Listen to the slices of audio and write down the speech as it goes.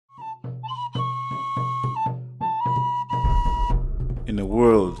In a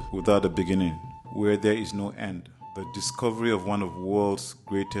world without a beginning, where there is no end, the discovery of one of the world's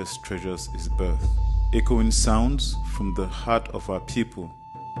greatest treasures is birth, echoing sounds from the heart of our people.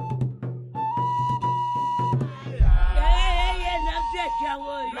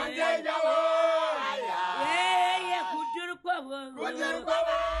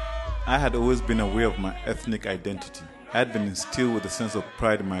 I had always been aware of my ethnic identity. I had been instilled with a sense of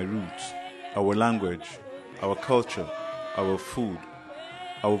pride in my roots, our language, our culture, our food,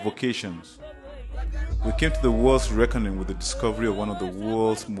 our vocations. We came to the world's reckoning with the discovery of one of the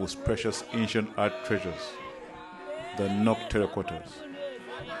world's most precious ancient art treasures, the Nok terracottas,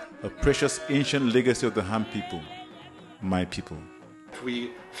 a precious ancient legacy of the Han people, my people. We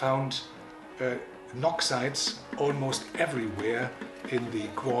found Nok sites almost everywhere in the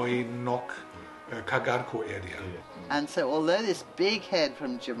Khoi, Nok, Kagarko area. And so although this big head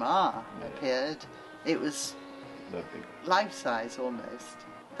from Jamar appeared, it was life-size almost.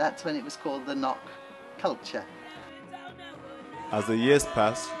 That's when it was called the Nok Culture. As the years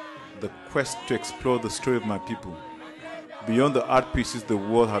passed, the quest to explore the story of my people, beyond the art pieces the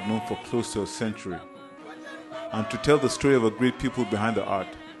world had known for close to a century, and to tell the story of a great people behind the art,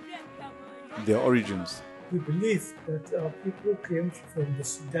 their origins. We believe that our people came from the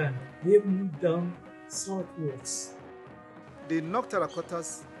Sudan. They moved down southwards. The Nok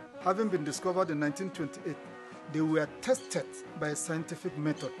terracottas, having been discovered in 1928, they were tested by a scientific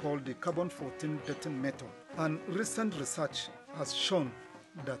method called the carbon-14 dating method. And recent research has shown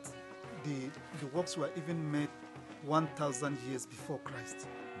that the works were even made 1,000 years before Christ.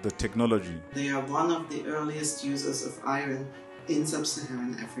 The technology. They are one of the earliest users of iron in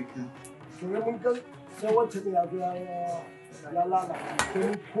sub-Saharan Africa.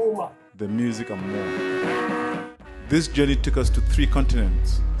 The music and more. This journey took us to 3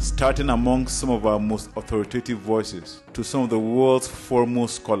 continents, starting among some of our most authoritative voices to some of the world's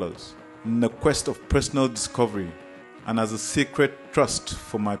foremost scholars, in the quest of personal discovery and as a sacred trust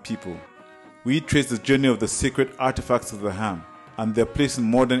for my people. We trace the journey of the sacred artifacts of the Ham and their place in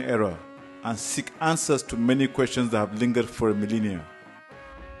modern era and seek answers to many questions that have lingered for a millennia.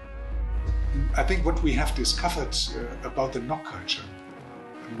 I think what we have discovered about the Nok culture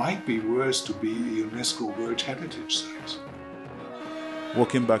might be worth to be a UNESCO World Heritage Site.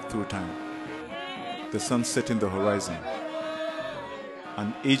 Walking back through time, the sun setting the horizon,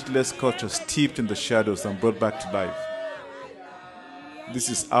 an ageless culture steeped in the shadows and brought back to life. This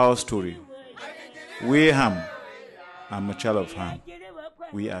is our story. We're Ham. I'm a child of Ham.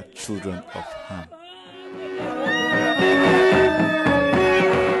 We are children of Ham.